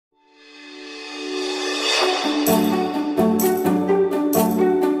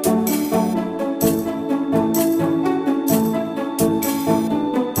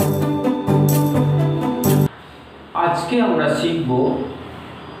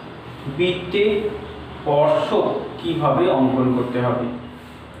বৃত্তে স্পর্শক কিভাবে অঙ্কন করতে হবে।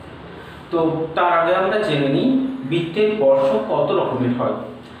 তো তার আগে আমরা জেনে নিই বৃত্তের স্পর্শক কত রকমের হয়।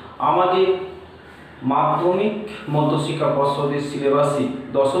 আমাদের মাধ্যমিক মধ্যশিক্ষা পর্ষদের সিলেবাসে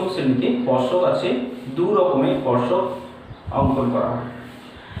দশম শ্রেণীতে স্পর্শক আছে, দু রকমের স্পর্শক অঙ্কন করা হয়।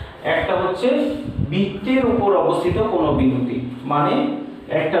 একটা হচ্ছে বৃত্তের উপর অবস্থিত কোনো বিন্দুতে, মানে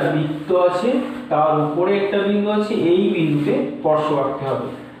একটা বৃত্ত আছে তার উপরে একটা বিন্দু আছে, এই বিন্দুতে স্পর্শক আঁকতে হবে।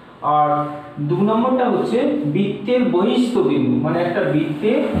 আর দু নম্বরটা হচ্ছে বৃত্তের বহিস্থ বিন্দু, মানে একটা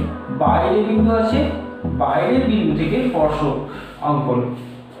বৃত্তের বাইরে বিন্দু আছে, বাইরের বিন্দু থেকে স্পর্শক অঙ্কন।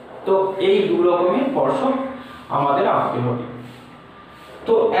 তো এই দু রকমের স্পর্শক আমাদের আঁকতে হবে।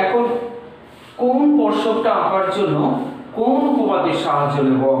 তো এখন কোন স্পর্শকটা আঁকার জন্য কোন উপপাদ্যের সাহায্য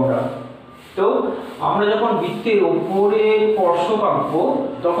নেব আমরা? তো আমরা যখন বৃত্তের উপরে স্পর্শক আঁকবো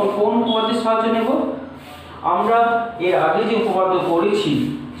তখন কোন উপপাদ্যের সাহায্য নেব? আমরা এর আগে যে উপপাদ্য করেছি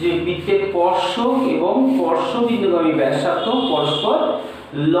যে বৃত্তের স্পর্শক এবং স্পর্শবিন্দুগামী ব্যাসার্ধ পরস্পর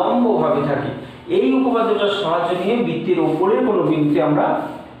লম্বভাবে থাকে, এই উপপাদ্যটার সাহায্য নিয়ে বৃত্তের উপরে কোনো বিন্দুতে আমরা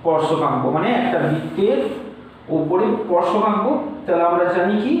স্পর্শক আঁকবো, মানে একটা বৃত্তের উপরে স্পর্শক আঁকবো। তাহলে আমরা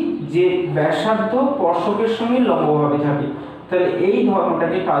জানি কি যে ব্যাসার্ধ স্পর্শকের সঙ্গে লম্বভাবে থাকে, তাহলে এই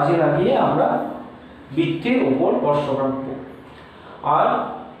ধর্মটাকে কাজে লাগিয়ে আমরা বৃত্তের উপর স্পর্শক আঁকবো। আর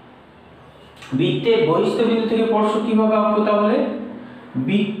বৃত্তের বহিস্থ বিন্দু থেকে স্পর্শক কিভাবে আঁকবো? তাহলে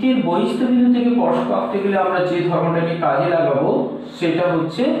বৃত্তের বহিস্থ বিন্দু থেকে স্পর্শক আঁকতে গেলে আমরা যে ধর্মটাকে কাজে লাগাবো সেটা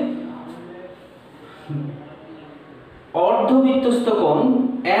হচ্ছে অর্ধবৃত্তস্থ কোণ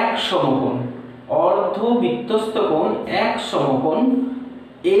এক সমকোণ। অর্ধবৃত্তস্থ কোণ এক সমকোণ,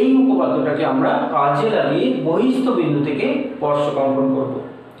 এই উপপাদ্যটাকে আমরা কাজে লাগিয়ে বহিস্থ বিন্দু থেকে স্পর্শক অঙ্কন করব।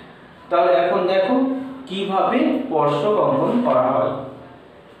 তাহলে এখন দেখো কিভাবে স্পর্শক অঙ্কন করা হয়।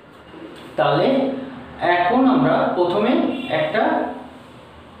 তাহলে এখন আমরা প্রথমে একটা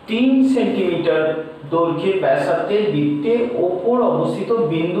 3 সেন্টিমিটার দৈর্ঘ্যের ব্যাসার্ধের বৃত্তের ওপর অবস্থিত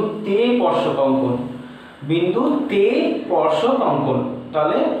বিন্দুতে স্পর্শক অঙ্কন, বিন্দুতে স্পর্শক অঙ্কন।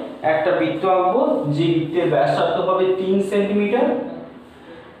 তাহলে একটা বৃত্ত আঁকবো যে বৃত্তের ব্যাসার্ধ হবে 3 সেন্টিমিটার,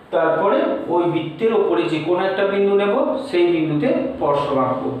 তারপরে ওই বৃত্তের ওপরে যে কোনো একটা বিন্দু নেব, সেই বিন্দুতে স্পর্শক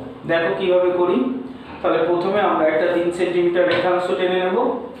আঁকবো। দেখো কিভাবে করি। তাহলে প্রথমে আমরা একটা 3 সেন্টিমিটার রেখাংশ টেনে নেব,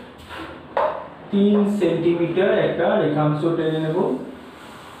 3 সেন্টিমিটার একটা রেখাংশ টেনে নেব।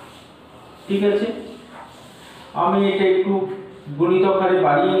 ঠিক আছে, আমি এটা একটু গণিত আকারে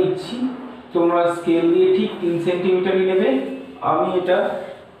বাড়িয়ে নিচ্ছি, তোমরা স্কেল দিয়ে ঠিক 3 সেন্টিমিটারই নেবে। আমি এটা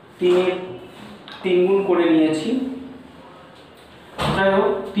 3 গুণ করে নিয়েছি। যাই হোক,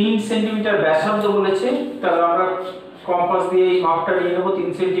 3 সেন্টিমিটার ব্যাসার্ধ বলেছে, তাহলে আমরা কম্পাস দিয়ে এই মাপটা নিয়ে নেব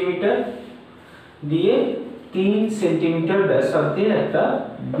 3 সেন্টিমিটার, দিয়ে 3 সেন্টিমিটার ব্যাসার্ধের একটা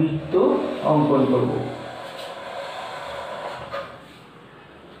বৃত্ত অঙ্কন করব।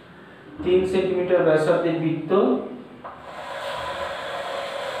 3 সেন্টিমিটার ব্যাসার্ধের বৃত্ত,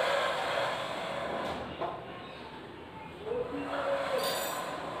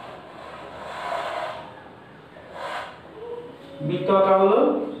 বৃত্ত আঁকা হলো।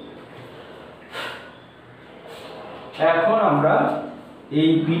 এখন আমরা এই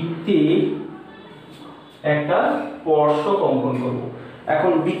বৃত্তে একটা স্পর্শক অঙ্কন করব।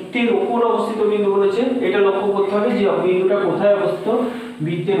 এখন বৃত্তের উপর অবস্থিত বিন্দু বলেছে, এটা লক্ষ্য করতে হবে যে বিন্দুটা কোথায় অবস্থিত,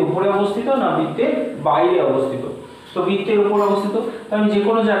 বৃত্তের উপরে অবস্থিত না বৃত্তের বাইরে অবস্থিত। তো বৃত্তের উপর অবস্থিত, তো আমি যে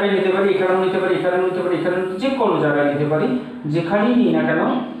কোনো জায়গায় নিতে পারি, এখানেও নিতে পারি, এখানেও নিতে পারি, এখানে যে কোনো জায়গায় নিতে পারি, যেখানেই নিই না কেন।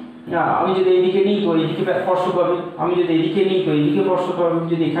 আমি যদি এইদিকে নিই তো এইদিকে স্পর্শক হবে, আমি যদি এইদিকে নিই তো এইদিকে স্পর্শক হবে, আমি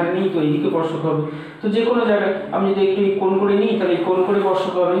যদি এখানে নিই তো এইদিকে স্পর্শক হবে। তো যে কোনো জায়গায় আমি যদি একটু কোণ করে নিই তাহলে কোণ করে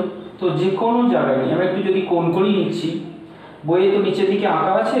স্পর্শক হবে। তো যে কোনো জায়গায় নিই, আমি একটু যদি কোণ করেই নিচ্ছি, বইয়ে তো নিচের দিকে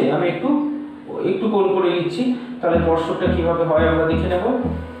আঁকা আছে, আমি একটু কোণ করে নিচ্ছি, তাহলে স্পর্শকটা কিভাবে হয় আমরা দেখে নেব।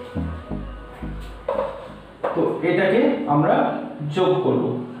 তো এটাকে আমরা যোগ করব।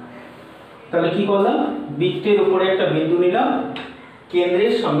 তাহলে কি করলাম, বৃত্তের উপরে একটা বিন্দু নিলাম,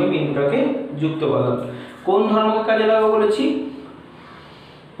 কেন্দ্রের সঙ্গে বিন্দুটাকে যুক্ত করলাম। কোন ধর্মকে কাজে লাগাবো বলেছি?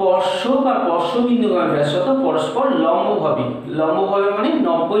 স্পর্শক আর স্পর্শবিন্দুগামী ব্যাসার্ধ পরস্পর লম্বভাবে, লম্বভাবে মানে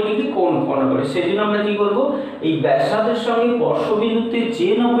 90 ডিগ্রি কোণ উৎপন্ন করে। সেই জন্য আমরা কি করব, এই ব্যাসার্ধের সঙ্গে স্পর্শবিন্দুতে যে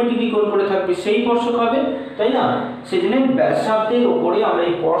 90 ডিগ্রি কোণ করে থাকবে সেই স্পর্শক হবে, তাই না? সেই জন্য ব্যাসার্ধের উপরে আমরা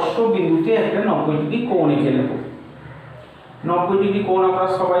এই স্পর্শবিন্দুতে একটা 90 ডিগ্রি কোণ এঁকে নেব। 90 ডিগ্রি কোণ আমরা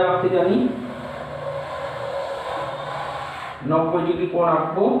সবাই আঁকতে জানি। 90 ডিগ্রি কোণ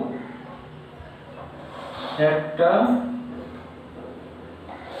আঁকবো। একটা,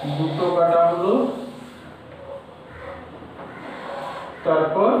 দুটো কাটা হলো,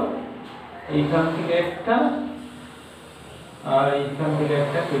 তারপর এইখান থেকে একটা আর এইখান থেকে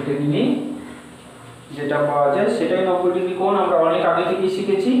একটা কেটে নিয়ে যেটা পাওয়া যায় সেটাই 90 ডিগ্রি কোণ, আমরা অনেক আগে থেকেই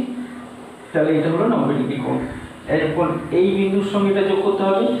শিখেছি। তাহলে এটা হলো 90 ডিগ্রি কোণ। এরপর এই বিন্দুর সঙ্গে এটা যোগ করতে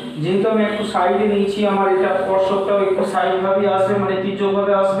হবে, যেহেতু আমি একটু সাইডে নিয়েছি আমার এটা স্পর্শকটাও একটু সাইড ভাবে আসবে, মানে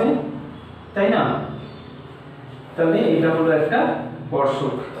তির্যকভাবে আসবে, তাই না? তাহলে এটা হলো একটা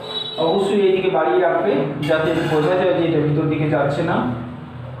স্পর্শক। অবশ্যই এইদিকে বাড়িয়ে রাখবে যাতে বোঝা যায় যে এটা ভিতর দিকে যাচ্ছে না।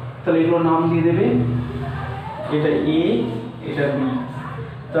 তাহলে এগুলো নাম দিয়ে দেবে, এটা এ, এটা বি,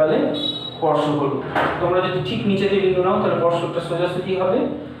 তাহলে স্পর্শক হলো। তোমরা যদি ঠিক নিচে দিয়ে বিন্দু নাও তাহলে স্পর্শকটা সোজাসুজি হবে।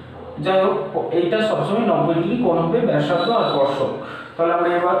 যাই হোক, এইটা সবসময় 90 ডিগ্রি কোণ হবে, ব্যাসার্ধ আর স্পর্শক। তাহলে আমরা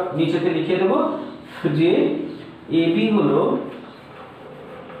এবার নিচেতে লিখে দেব যে এবি হলো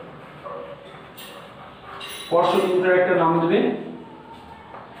স্পর্শক বিন্দুটার একটা নাম দেবে,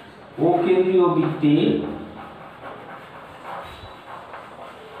 ও কেন্দ্রীয় বৃত্তে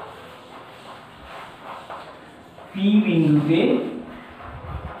পি বিন্দুতে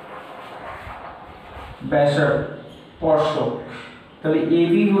ব্যাসার্ধ স্পর্শক। তাহলে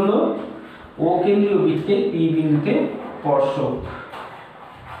এবি হলো ও কেন্দ্রীয় বৃত্তে পি বিন্দুতে স্পর্শক।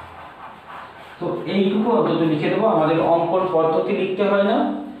 তো এইটুকু অন্তত লিখে দেবো, আমাদের অঙ্কন পদ্ধতি লিখতে হয় না।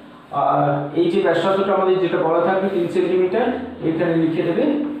 আর এই যে ব্যাসার্ধটা আমাদের যেটা বলা থাকবে 3 সেন্টিমিটার, এখানে লিখে দেবে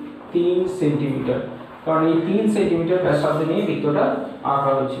 3 সেন্টিমিটার, কারণ এই 3 সেন্টিমিটার ব্যাসার্ধ নিয়ে বৃত্তটা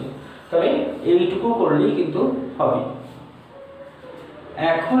আঁকা হয়েছিল। তাহলে এইটুকু করলেই কিন্তু হবে।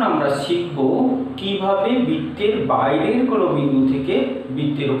 এখন আমরা শিখব কিভাবে বৃত্তের বাইরের কোনো বিন্দু থেকে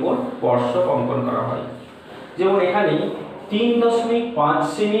বৃত্তের উপর স্পর্শক অঙ্কন করা হয়। যেমন এখানে 3.5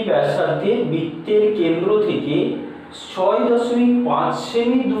 সেমি ব্যাসার্ধের বৃত্তের কেন্দ্র থেকে 6.5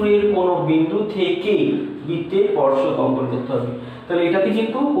 সেমি দূরের কোনো বিন্দু থেকে বৃত্তের স্পর্শক অঙ্কন করতে হবে। তাহলে এটাতে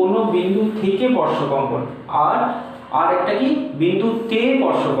কিন্তু কোনো বিন্দু থেকে স্পর্শক অঙ্কন, আর একটা কি বিন্দুতে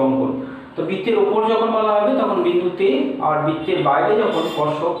স্পর্শক অঙ্কন। তো বৃত্তের ওপর যখন বলা হবে তখন বিন্দুতে, আর বৃত্তের বাইরে যখন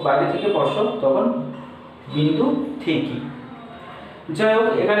স্পর্শক, বাইরে থেকে স্পর্শক, তখন বিন্দু থেকে। যাই হোক,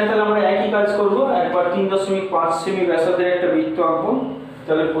 এখানে তাহলে আমরা একই কাজ করব। একবার 3.5 সেমি ব্যাসার্ধের একটা বৃত্ত আঁকবো।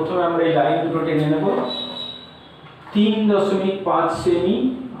 তাহলে প্রথমে আমরা এই লাইন দুটো টেনে নেব। 3.5 সেমি,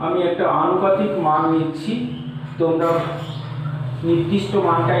 আমি একটা আনুপাতিক মান নিচ্ছি, তোমরা নির্দিষ্ট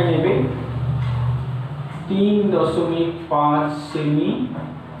মানটাই নেবে। 3.5 সেমি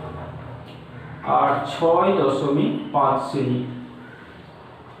আর 6.5 সেমি,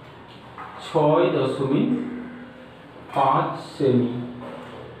 6.5 সেমি।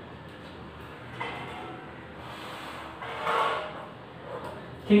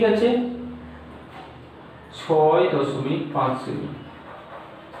 ঠিক আছে, 6.5 সেমি।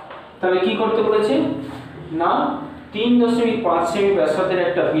 তাহলে কি করতে বলেছে না, 3.5 সেমি ব্যাসার্ধের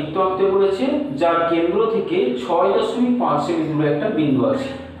একটা বৃত্ত আঁকতে বলেছে, যার কেন্দ্র থেকে 6.5 সেমি দূরে একটা বিন্দু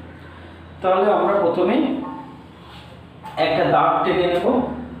আছে। তাহলে আমরা প্রথমে একটা দাগ টেনে নেব,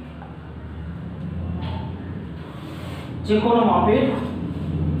 যে কোনো মাপের,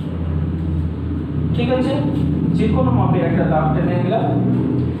 ঠিক আছে, যে কোনো মাপের একটা দাগ টেনে নিলাম।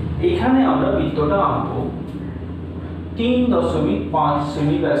 এখানে আমরা বৃত্তটা আঁকবো, 3.5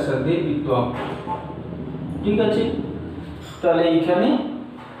 সেমি ব্যাসার্ধের বৃত্ত আঁকবো। ঠিক আছে, তাহলে এখানে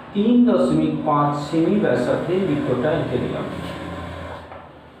 3.5 সেমি ব্যাসার্ধের বৃত্তটা এঁকে দিলাম।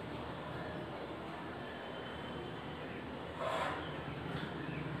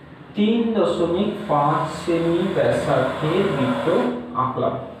 तीन दशमिक 5 সেমি ব্যাসার্ধের বৃত্ত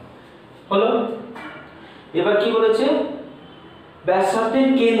আঁকলাম। হলো, এবার কি বলেছে, ব্যাসার্ধের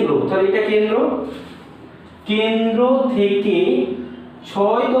কেন্দ্র, তাহলে এটা কেন্দ্র, কেন্দ্র থেকে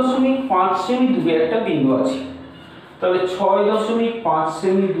 6.5 সেমি দূরে একটা বিন্দু আছে। তাহলে 6.5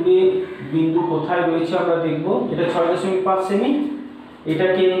 সেমি দূরে বিন্দু কোথায় রয়েছে আমরা দেখব। এটা 6.5 সেমি, এটা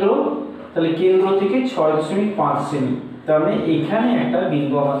কেন্দ্র, তাহলে কেন্দ্র থেকে 6.5 সেমি, তাহলে এখানে একটা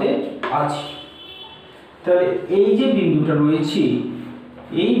বিন্দু আমাদের আছে। তাহলে এই যে বিন্দুটা রয়েছে,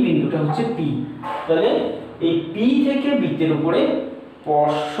 এই বিন্দুটা হচ্ছে পি। তাহলে এই পি থেকে বৃত্তের উপরে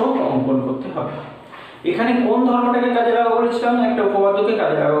স্পর্শক অঙ্কন করতে হবে। এখানে কোন ধর্মটাকে কাজে লাগাবো বলেছিলাম, একটা উপপাদ্যকে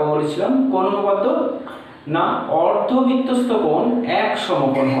কাজে লাগাবো বলেছিলাম। কোন উপপাদ্য না, অর্ধবৃত্তস্থ কোণ এক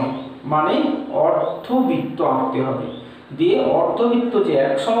সমকোণ হয়, মানে অর্ধবৃত্ত আঁকতে হবে, দিয়ে অর্ধবৃত্ত যে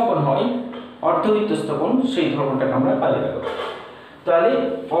এক সমকোণ হয়, অর্ধবৃত্তস্থ কোণ, সেই ধর্মটাকে আমরা কাজে লাগাবো। তাহলে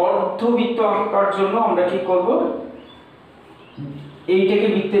অর্ধবৃত্ত আঁকার জন্য আমরা কি করব, এইটাকে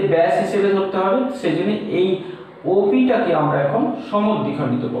বৃত্তের ব্যাস হিসেবে ধরতে হবে। সেই জন্য এই ওপিটাকে আমরা এখন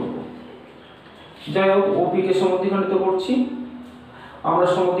সমদ্বিখণ্ডিত করব। যাই হোক, ওপিকে সমদ্বিখণ্ডিত করছি। আমরা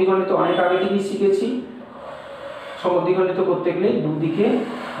সমদ্বিখণ্ডিত অনেক আগে থেকেই শিখেছি। সমদ্বিখণ্ডিত করতে গেলে দুদিকে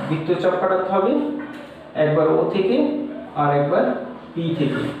বৃত্তচাপ কাটাতে হবে, একবার ও থেকে আর একবার পি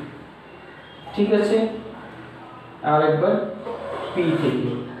থেকে। ঠিক আছে, আর একবার পি থেকে।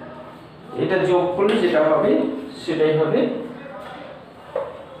 এটা যোগ করলে যেটা হবে সেটাই হবে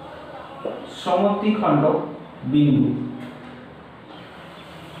সমদ্বিখণ্ড বিন্দু।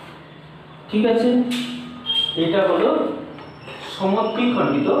 ঠিক আছে, এটা হলো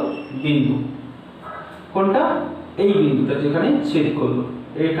সমদ্বিখণ্ডিত বিন্দু। কোনটা? এই বিন্দুটা যেখানে ছেদ করলো,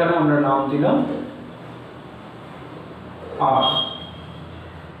 এখানে আমরা নাম দিলাম আর।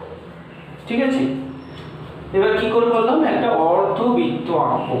 ঠিক আছে, এবার কি করে বললাম, একটা অর্ধবৃত্ত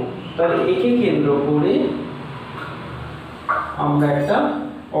আঁকবো। তাহলে একে কেন্দ্র করে আমরা একটা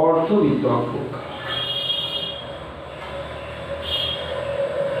অর্ধবৃত্ত আঁকবো।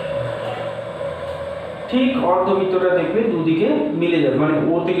 ঠিক অর্ধবৃত্তটা দেখবে দুদিকে মিলে যাবে, মানে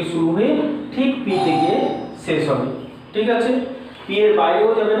ও থেকে শুরু হয়ে ঠিক পি থেকে শেষ হবে। ঠিক আছে, পি এর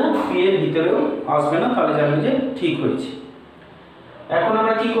বাইরেও যাবে না, পি এর ভিতরেও আসবে না, তাহলে জানবে যে ঠিক হয়েছে। এখন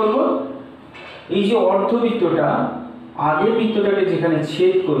আমরা কি করব, এই যে অর্ধবৃত্তটা আগের বৃত্তটাকে যেখানে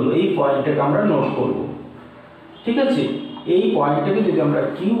ছেদ করলো এই পয়েন্টটাকে আমরা নোট করব। ঠিক আছে, এই পয়েন্টটাকে যদি আমরা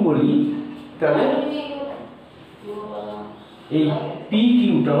কিউ বলি তাহলে এই পি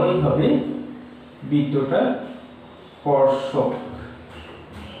কিউটাই হবে বৃত্তটার স্পর্শক।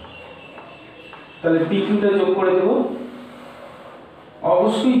 তাহলে পি কিউটা যোগ করে দেব।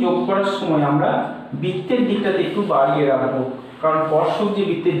 অবশ্যই যোগ করার সময় আমরা বৃত্তের দিকটাতে একটু বাড়িয়ে রাখবো, কারণ স্পর্শক যে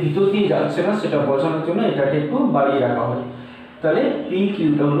বৃত্তের ভিতর দিয়ে যাচ্ছে না সেটা বোঝানোর জন্য এটাকে একটু বাড়িয়ে রাখা হয়। তাহলে পি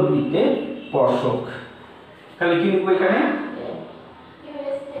কিউটা হলো বৃত্তের স্পর্শক। তাহলে কি লিখবো এখানে,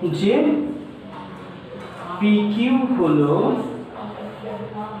 যে পি কিউ হলো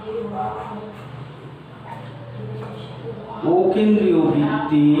অকেন্দ্রীয়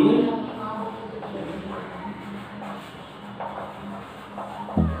বৃত্তের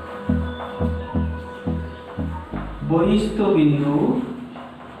বহিস্থ বিন্দু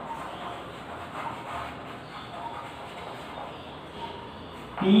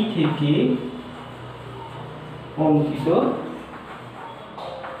পি থেকে অঙ্কিত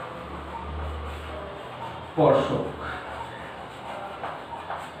স্পর্শক।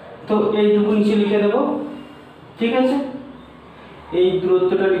 তো এইটুকু নিচে লিখে দেব। ঠিক আছে, এই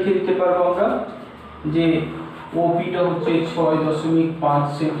দূরত্বটা লিখে দিতে পারবো আমরা যে ওপিটা হচ্ছে 6.5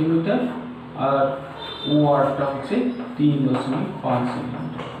 সেন্টিমিটার আর ও আরটা হচ্ছে 3.5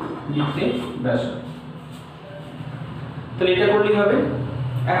 সেন্টিমিটার বৃত্তের ব্যাসার্ধ। তাহলে এটা করলেই হবে।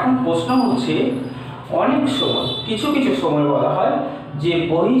 এখন প্রশ্ন হচ্ছে, অনেক সময় কিছু কিছু সময় বলা হয় যে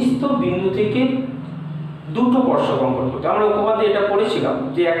বহিস্থ বিন্দু থেকে দুটো স্পর্শক অঙ্কন করতে। আমরা উপপাদ্যে এটা পড়েছিলাম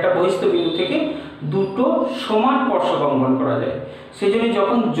যে একটা বহিস্থ বিন্দু থেকে দুটো সমান স্পর্শক অঙ্কন করা যায়। সেজন্য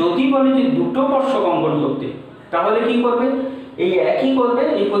যখন যদি বলে যে দুটো স্পর্শক অঙ্কন করতে, তাহলে কি করবে, এই একই করবে।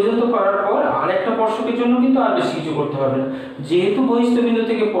 এই পর্যন্ত করার পর আরেকটা স্পর্শকের জন্য কিন্তু আর বেশি কিছু করতে হবে না। যেহেতু বহিস্থ বিন্দু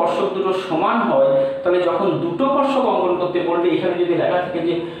থেকে স্পর্শক দুটো সমান হয়, তাহলে যখন দুটো স্পর্শক অঙ্কন করতে বলবে, এখানে যদি লেখা থাকে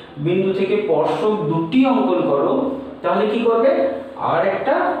যে বিন্দু থেকে স্পর্শক দুটি অঙ্কন করো, তাহলে কি করবে, আর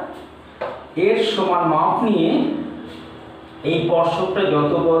একটা এর সমান মাপ নিয়ে এই স্পর্শকটা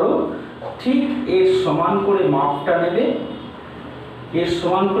যত বড় ঠিক এর সমান করে মাপটা নেবে, এর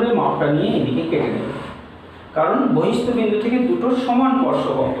সমান করে মাপটা নিয়ে এদিকে কেটে নেবে। কারণ বহিস্থ বিন্দু থেকে দুটো সমান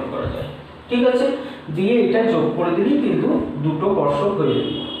স্পর্শক অঙ্কন করা যায়। ঠিক আছে, দিয়ে এটা যোগ করে দিলেই কিন্তু দুটো স্পর্শক হয়ে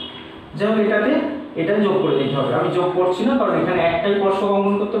যাবে। যেমন এটাতে এটা যোগ করে দিতে হবে, আমি যোগ করছি না কারণ এখানে একটাই স্পর্শক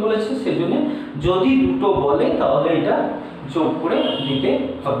অঙ্কন করতে বলেছে। সেজন্য যদি দুটো বলে তাহলে এটা যোগ করে দিতে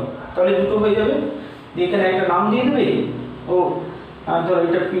হবে, তাহলে দুটো হয়ে যাবে। দিয়ে এখানে একটা নাম দিয়ে দেবে, ও ধরো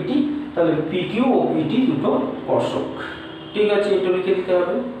এটা পিটি, তাহলে পি কিউ ও পিটি দুটো স্পর্শক। ঠিক আছে, এটা লিখে দিতে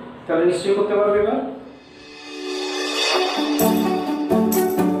হবে। তাহলে নিশ্চয়ই করতে পারবে এবার।